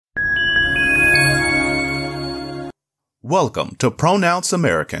Welcome to Pronounce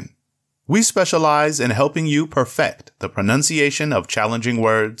American. We specialize in helping you perfect the pronunciation of challenging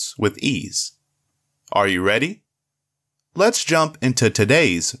words with ease. Are you ready? Let's jump into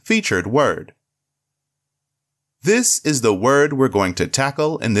today's featured word. This is the word we're going to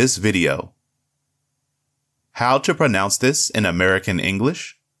tackle in this video. How to pronounce this in American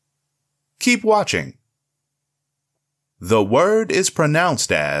English? Keep watching. The word is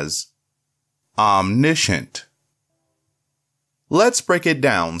pronounced as omniscient. Let's break it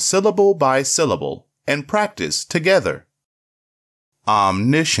down syllable by syllable and practice together.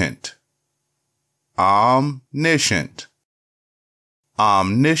 Omniscient, omniscient,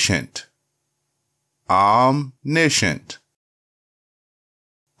 omniscient, omniscient,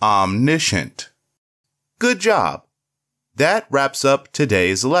 omniscient. Good job! That wraps up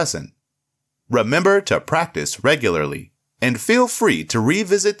today's lesson. Remember to practice regularly and feel free to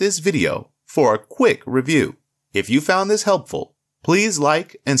revisit this video for a quick review. If you found this helpful, please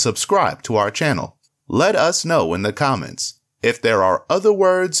like and subscribe to our channel. Let us know in the comments if there are other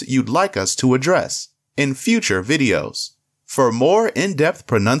words you'd like us to address in future videos. For more in-depth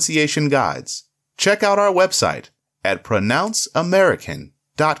pronunciation guides, check out our website at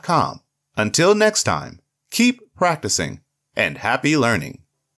pronounceamerican.com. Until next time, keep practicing and happy learning.